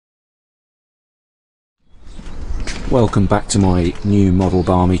Welcome back to my new Model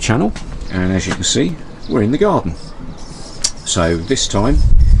Barmy channel, and as you can see we're in the garden. So this time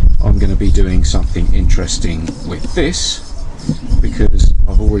I'm going to be doing something interesting with this because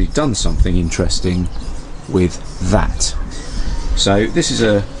I've already done something interesting with that. So this is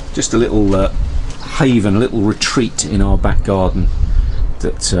just a little haven, a little retreat in our back garden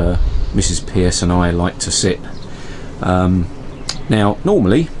that Mrs. Pierce and I like to sit. Now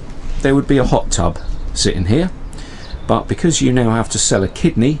normally there would be a hot tub sitting here, but because you now have to sell a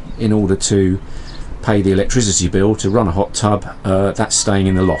kidney in order to pay the electricity bill to run a hot tub, that's staying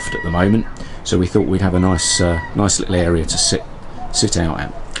in the loft at the moment. So we thought we'd have a nice little area to sit out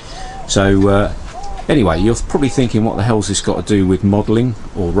at. So anyway, you're probably thinking, what the hell's this got to do with modelling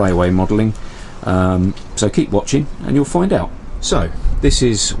or railway modelling? So keep watching and you'll find out. So this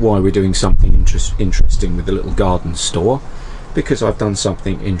is why we're doing something interesting with the little garden store, because I've done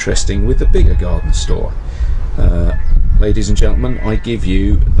something interesting with the bigger garden store. Ladies and gentlemen, I give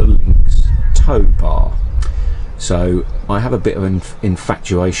you the Lynx tow bar. So I have a bit of an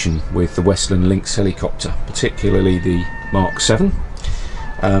infatuation with the Westland Lynx Helicopter, particularly the Mark 7.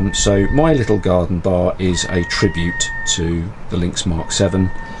 So my little garden bar is a tribute to the Lynx Mark 7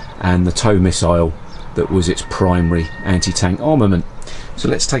 and the tow missile that was its primary anti-tank armament. So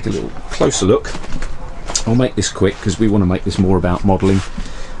let's take a little closer look. I'll make this quick because we want to make this more about modelling.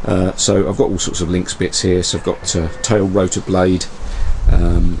 So I've got all sorts of Lynx bits here. So I've got tail rotor blade.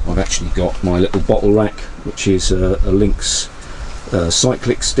 I've actually got my little bottle rack, which is a Lynx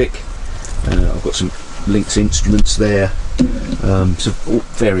cyclic stick. I've got some Lynx instruments there, so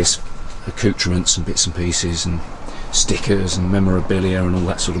various accoutrements and bits and pieces and stickers and memorabilia and all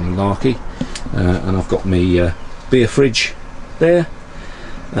that sort of malarkey. And I've got my beer fridge there,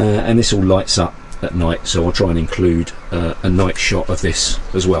 and this all lights up at night, so I'll try and include a night shot of this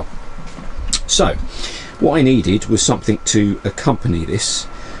as well. So what I needed was something to accompany this,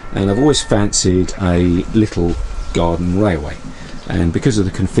 and I've always fancied a little garden railway, and because of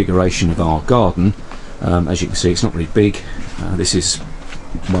the configuration of our garden, as you can see, it's not very big. This is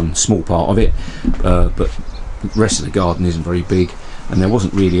one small part of it, but the rest of the garden isn't very big, and there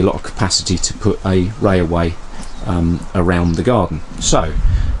wasn't really a lot of capacity to put a railway around the garden. So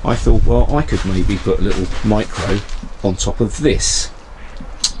I thought, well, I could maybe put a little micro on top of this,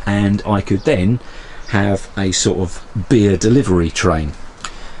 and I could then have a sort of beer delivery train.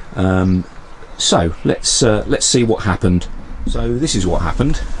 So let's see what happened. So this is what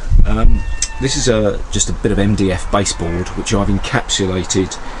happened. This is just a bit of MDF baseboard which I've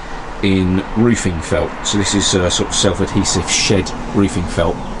encapsulated in roofing felt. So this is sort of self-adhesive shed roofing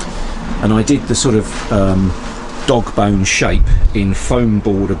felt, and I did the sort of dog bone shape in foam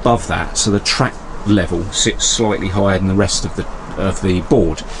board above that, so the track level sits slightly higher than the rest of the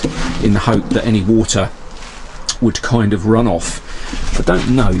board, in the hope that any water would kind of run off. I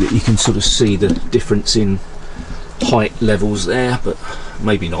don't know that you can sort of see the difference in height levels there, but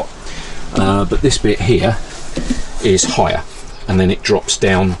maybe not. But this bit here is higher, and then it drops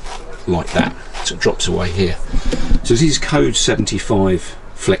down like that, so it drops away here. So this is code 75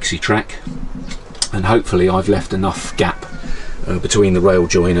 flexi track, and hopefully I've left enough gap between the rail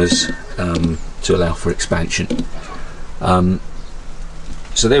joiners to allow for expansion.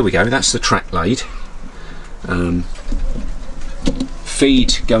 So there we go, that's the track laid.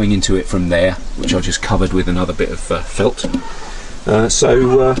 Feed going into it from there, which I just covered with another bit of felt.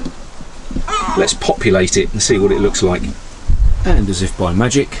 So let's populate it and see what it looks like. And as if by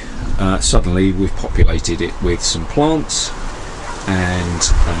magic, suddenly we've populated it with some plants and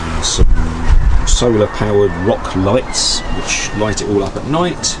some solar powered rock lights which light it all up at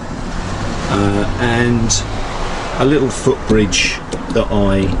night, and a little footbridge that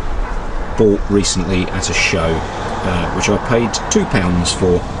I bought recently at a show, which I paid £2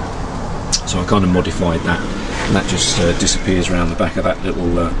 for. So I kind of modified that, and that just disappears around the back of that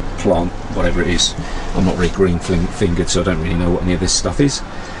little plant, whatever it is. I'm not very green fingered, so I don't really know what any of this stuff is,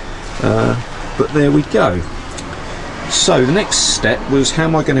 but there we go. So the next step was, how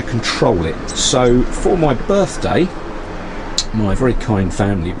am I going to control it? So for my birthday, my very kind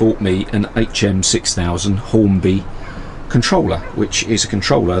family bought me an HM6000 Hornby controller, which is a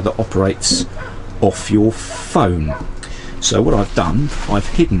controller that operates off your phone. So what I've done, I've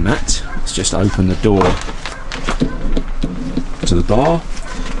hidden that. Let's just open the door to the bar.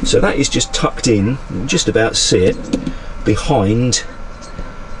 So that is just tucked in, you can just about see it, behind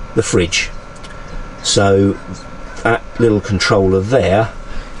the fridge. So that little controller there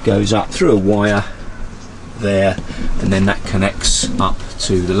goes up through a wire there, and then that connects up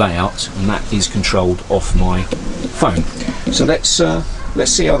to the layout, and that is controlled off my phone. So let's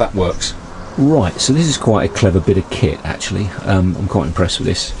see how that works. Right, so this is quite a clever bit of kit actually. I'm quite impressed with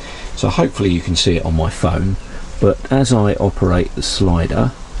this. So hopefully you can see it on my phone, but as I operate the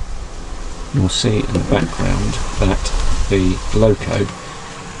slider, you'll see in the background that the loco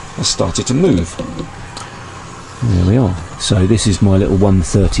has started to move. There we are. So this is my little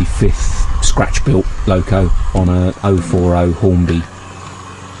 1/35th scratch built loco on a 040 Hornby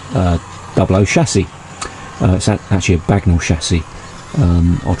 00 chassis. It's actually a Bagnall chassis.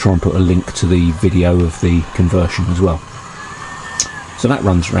 I'll try and put a link to the video of the conversion as well. So that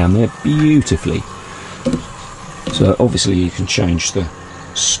runs around there beautifully. So obviously you can change the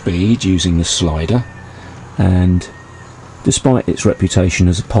speed using the slider, and despite its reputation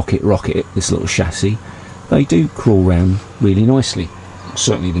as a pocket rocket, this little chassis, they do crawl around really nicely.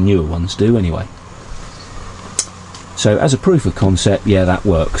 Certainly the newer ones do anyway. So as a proof of concept, yeah, that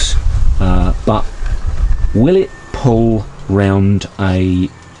works. But will it pull round a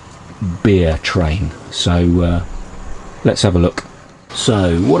beer train? So let's have a look.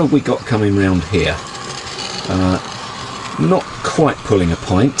 So what have we got coming round here? Not quite pulling a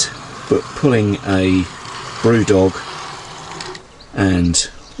pint, but pulling a Brewdog, and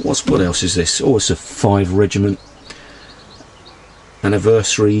what else is this? Oh, it's a 5 Regiment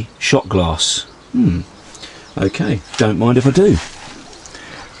anniversary shot glass. Okay, don't mind if I do.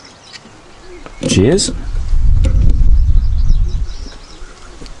 Cheers.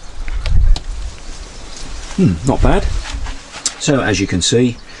 Not bad. So as you can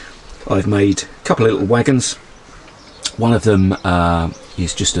see, I've made a couple of little wagons. One of them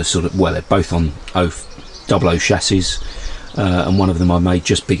is just a sort of, well, they're both on 00 chassis, and one of them I made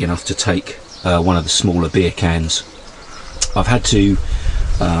just big enough to take one of the smaller beer cans. I've had to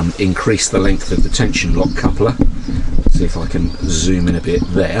increase the length of the tension lock coupler. Let's see if I can zoom in a bit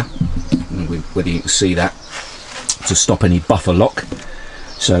there, whether you can see that, to stop any buffer lock.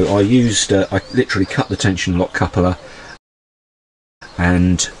 So I used, I literally cut the tension lock coupler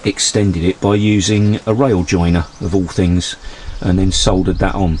and extended it by using a rail joiner of all things, and then soldered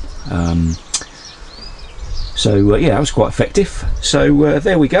that on. So yeah, that was quite effective. So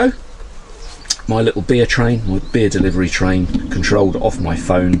there we go, my little beer train, my beer delivery train, controlled off my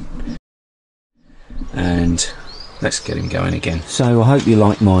phone. And let's get him going again. So I hope you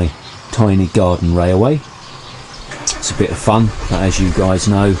like my tiny garden railway. It's a bit of fun, but as you guys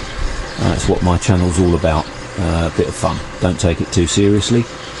know, that's what my channel's all about. A bit of fun, don't take it too seriously.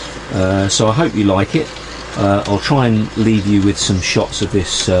 So I hope you like it. I'll try and leave you with some shots of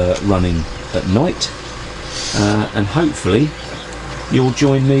this running at night, and hopefully you'll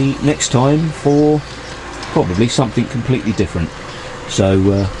join me next time for probably something completely different.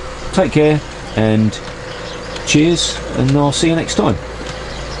 So take care and cheers, and I'll see you next time.